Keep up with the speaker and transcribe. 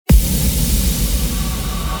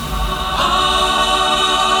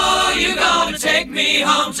me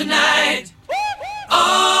home tonight.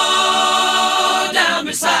 Oh, down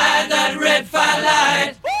beside that red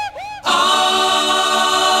firelight.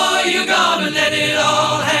 Oh, you're gonna let it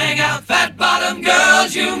all hang out. Fat bottom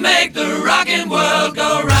girls, you make the rockin' world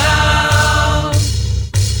go round.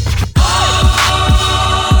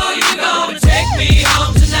 Oh, you're gonna take me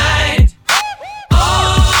home tonight.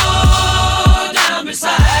 Oh, down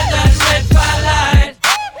beside that red firelight.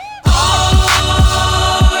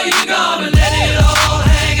 Oh, you're gonna let it all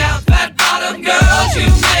hang out. Fat bottom girls, you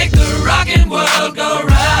make the rockin' world go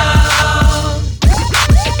round.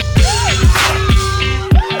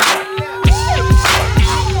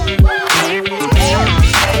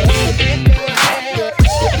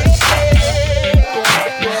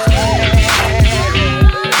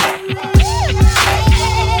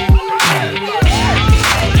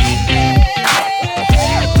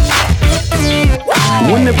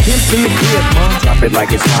 When the pimp's in the crib, drop it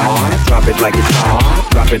like it's hot. Drop it like it's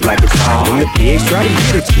hot. Drop it like it's hot. When the pigs try to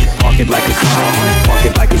get at you, park it like it's hot. Park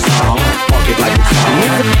it like it's hot. Park it like it's hot.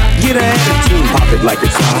 Nigga, get an attitude. Pop it like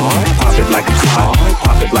it's hot. Pop it like it's hot.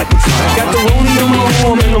 Pop it like it's hot. Got the rollie on my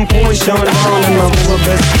arm and I'm pouring Sean down and I'm over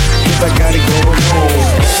best cause I got it going on.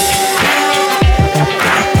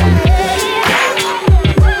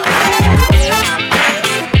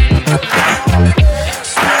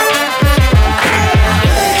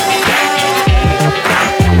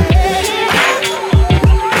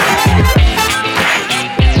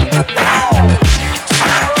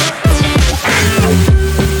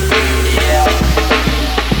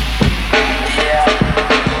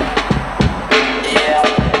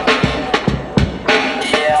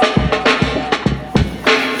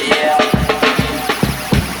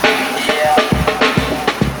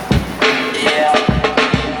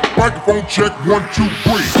 Microphone check 1, 2,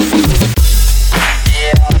 3.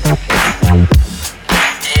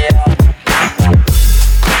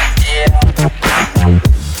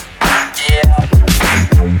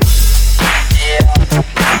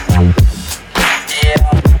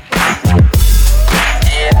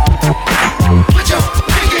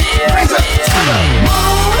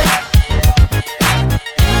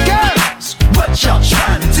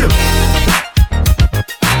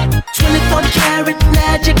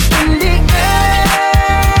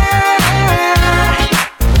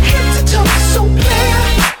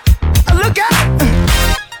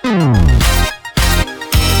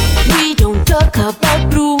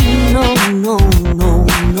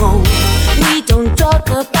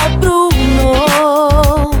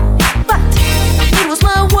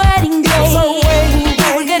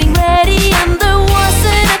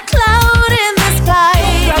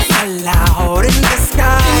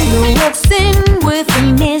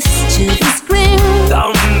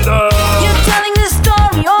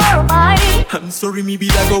 Sorry, me be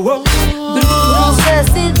like a whoa. Blue says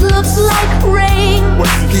it looks like rain. What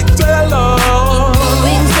did he tell her?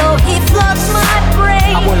 Moving so it floods my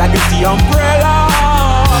brain. I want like it's the umbrella.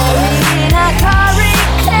 In a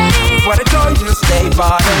hurricane. But I told you to stay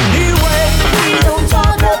far anyway. We don't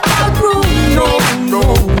talk about Bruno. No,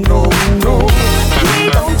 no, no, no. We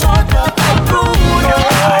don't talk about Bruno.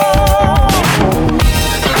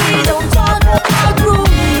 We don't talk about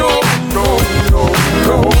Bruno. No, no,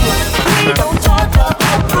 no. We don't talk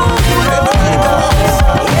about Bruno.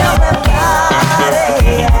 Everybody,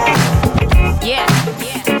 Yeah.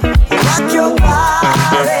 rock your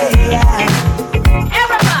body.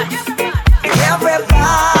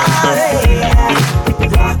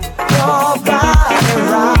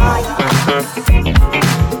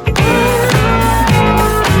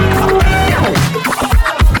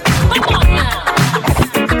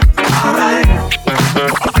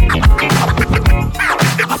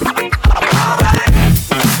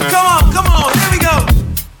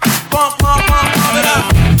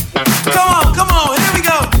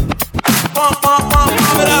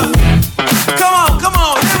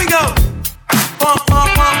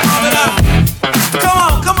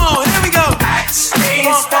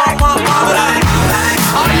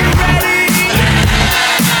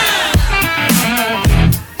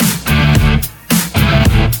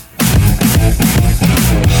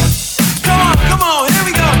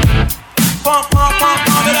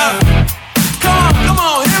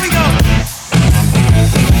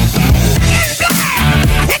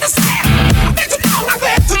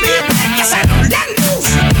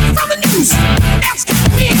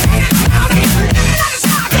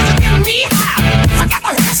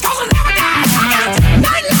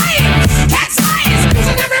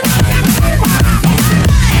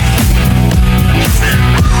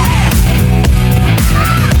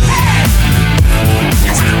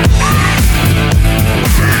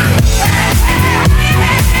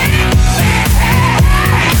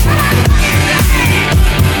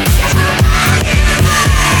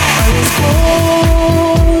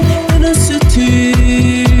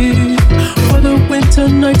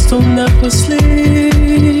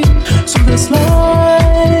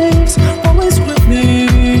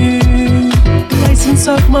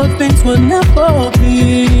 will never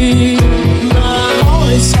be. I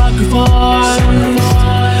always sacrifice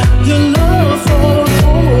your love for the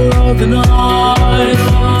whole of the night.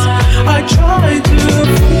 I try to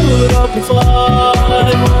put up a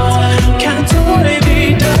fight, can't totally be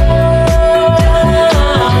down.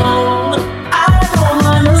 I don't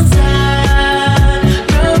understand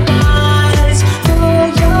your eyes for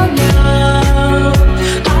your love.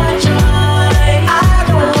 I try, I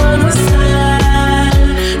don't understand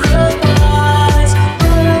your eyes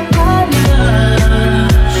for your love.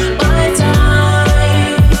 My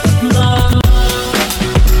time, love.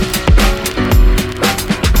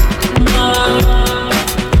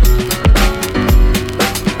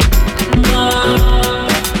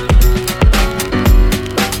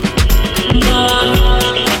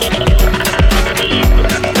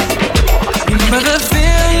 Remember the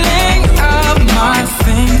feeling of my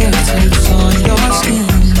fingertips on your skin,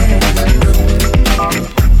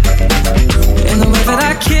 and the way that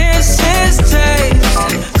our kisses taste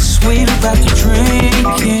sweeter after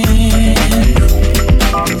drinking,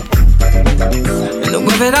 and the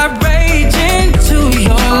way that I rage into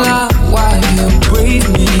your love while you breathe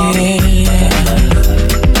me in,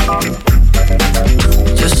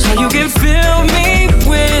 just so you can feel me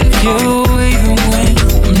with you even when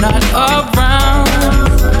I'm not around.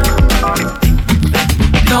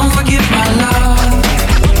 Don't forget my love.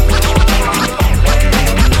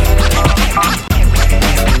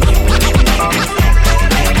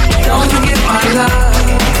 Don't forget my love.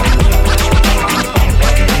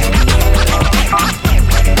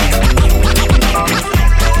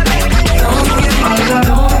 Don't forget my love.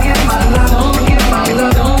 Don't forget my love. Don't forget my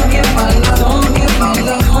love. Don't forget my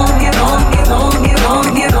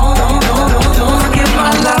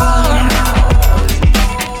love.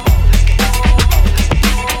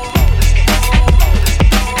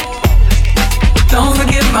 Don't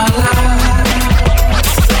forget my love. Don't forget my love.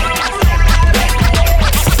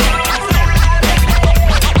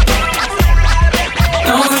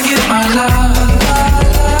 Don't forget my love.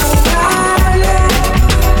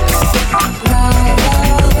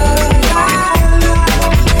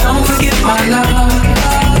 Don't forget my love. Don't forget my love.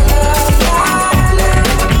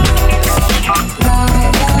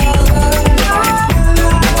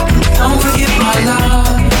 Don't forget my love.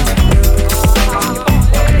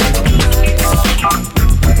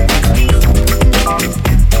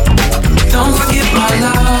 Don't forget my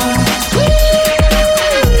love.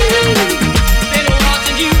 Been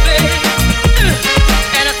watching you, babe,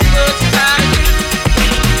 and I see what you try to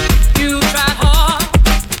do. You tried hard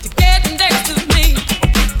to get next to me.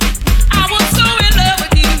 I was so in love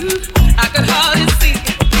with you, I could hardly see.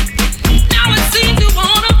 Now it seems you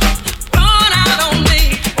wanna run out on me.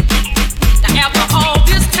 Now after all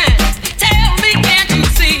this time, tell me, can't you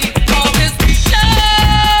see all this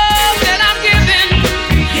love that I'm giving?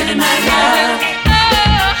 Giving my love.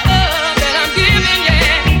 Love that I'm giving,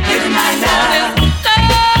 yeah. Giving my love.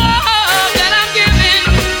 Love that I'm giving,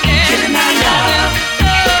 yeah. Giving my love.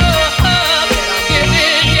 Love that I'm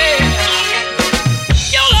giving, yeah.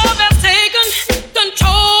 Your love has taken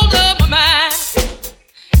control of my mind.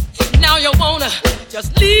 Now you wanna just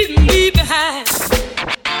leave me behind.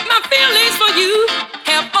 My feelings for you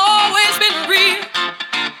have always been real.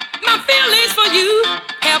 My feelings for you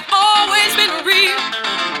have always been real.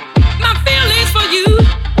 My feelings for you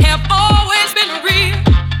have always been real.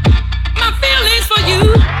 My feelings for you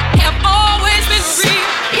have always been real.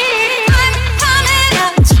 I'm coming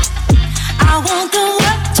out. I want the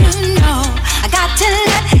world to know. I got to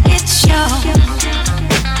let it show.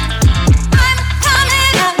 I'm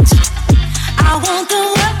coming out. I want the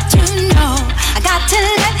world to know. I got to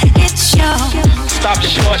let it show. Stop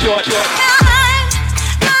short.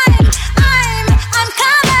 I'm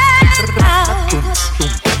coming out.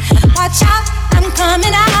 Watch out, I'm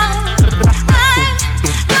coming out.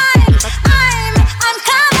 I'm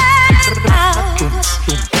coming out.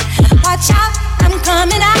 Watch out, I'm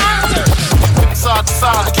coming out. Side to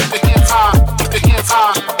side, keep the hands high, keep the hands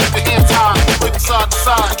high, keep the hands high. Whip side to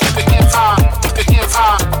side, keep the hands high, keep the hands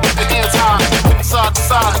high, keep the hands high. Whip side to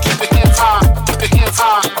side, keep the hands high, keep the hands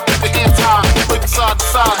high, keep the hands high. Whip side to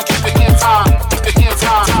side, keep the hands high, keep the hands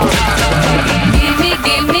high.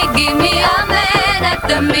 Give me a man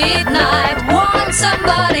after midnight. Won't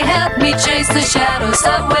somebody help me chase the shadows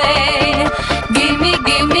away? Give me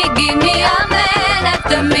a man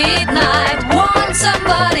after midnight. Won't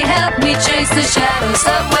somebody help me chase the shadows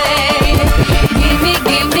away? Give me a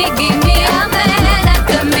man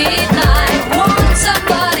after midnight. Won't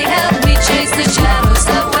somebody help me chase the shadows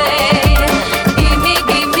away? Give me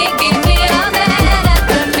a man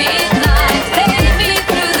after midnight. Take me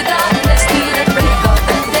through the darkness to the break of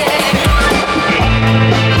the day.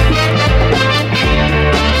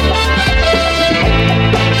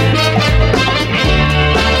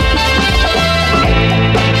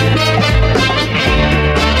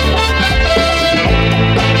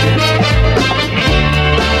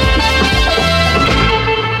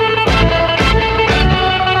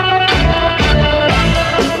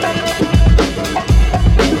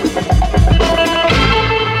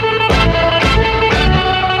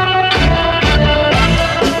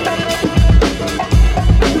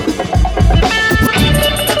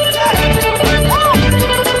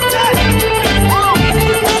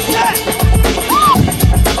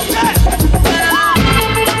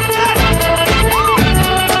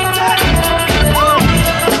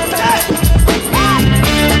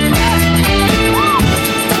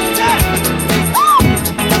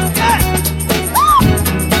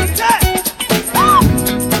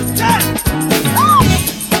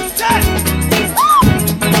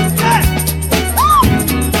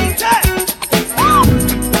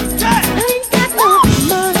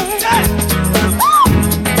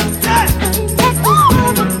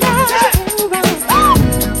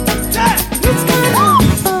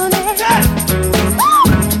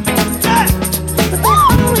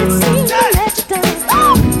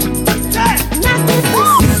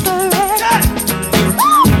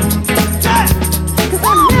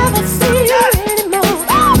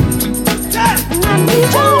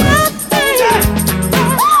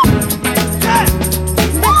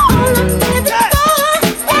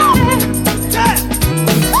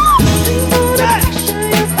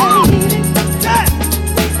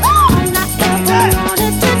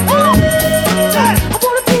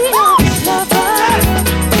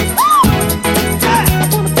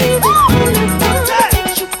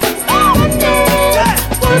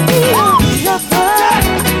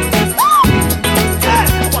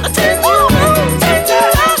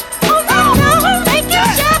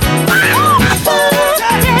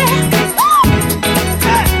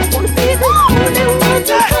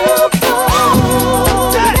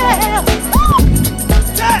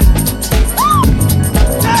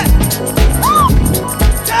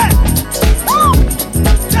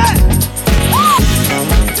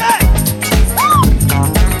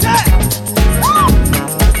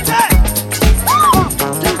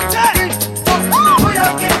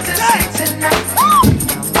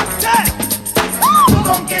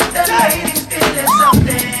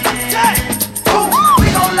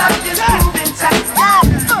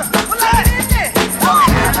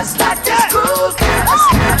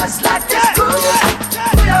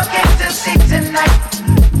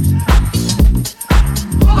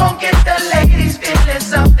 get the ladies feeling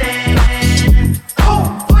something?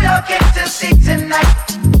 Who y'all came to see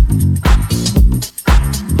tonight?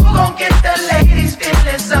 Who gon' get the ladies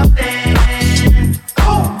feeling something?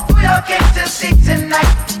 Who y'all came to see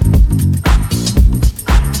tonight?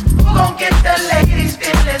 Who gon' get the ladies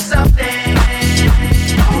feeling something?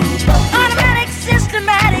 Automatic,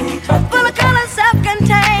 systematic, full of color,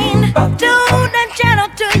 self-contained, tuned and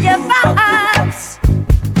channeled to your vibes.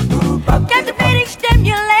 Captivating,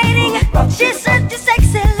 stimulating, she's such a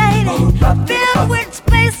sexy lady, filled with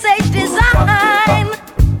space-age design.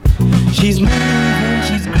 She's moving,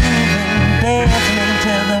 she's grooving, dancing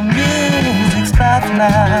until the music stops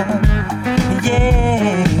now.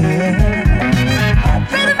 Yeah.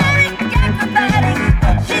 Rhythmatic, acrobatic,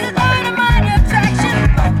 she's a dynamite attraction.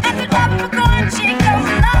 At the top of her coin, she goes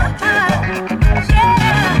live.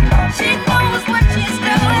 Yeah, she knows what she's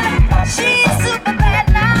doing. She's super bad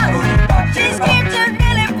now. She's here to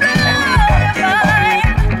really blow your mind.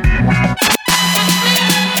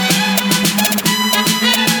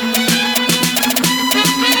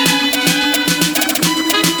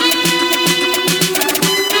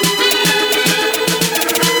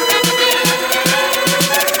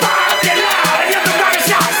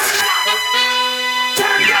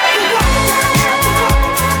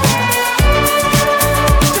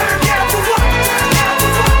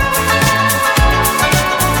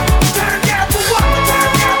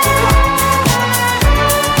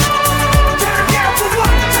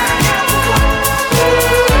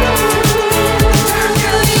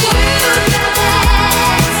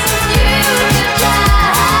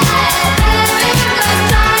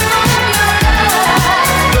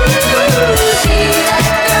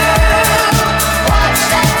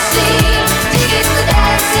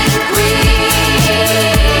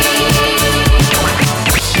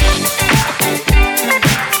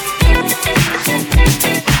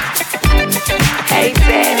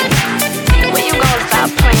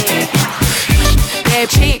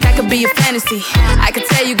 Be a fantasy. I can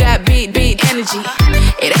tell you got beat energy.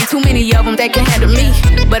 It ain't too many of them that can handle me,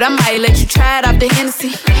 but I might let you try it off the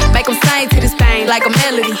Hennessy. Make them sing to this thing like a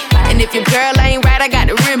melody. And if your girl ain't right, I got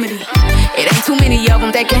the remedy. It ain't too many of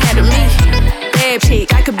them that can handle me. Bad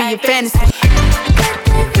chick, I could be a fantasy.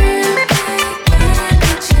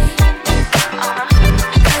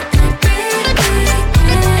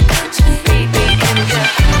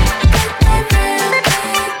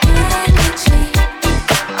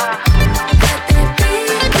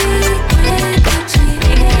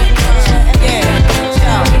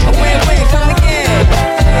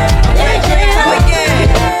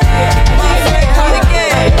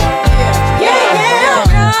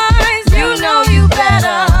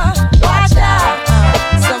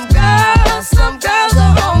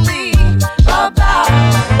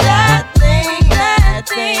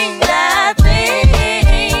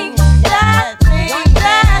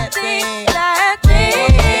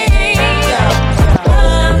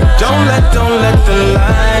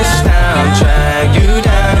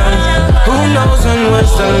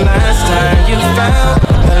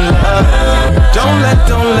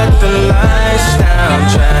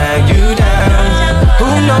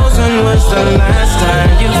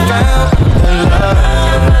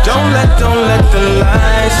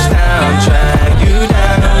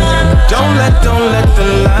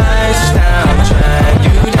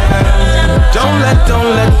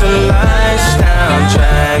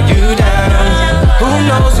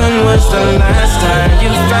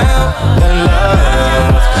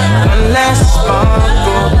 The last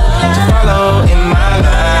sparkle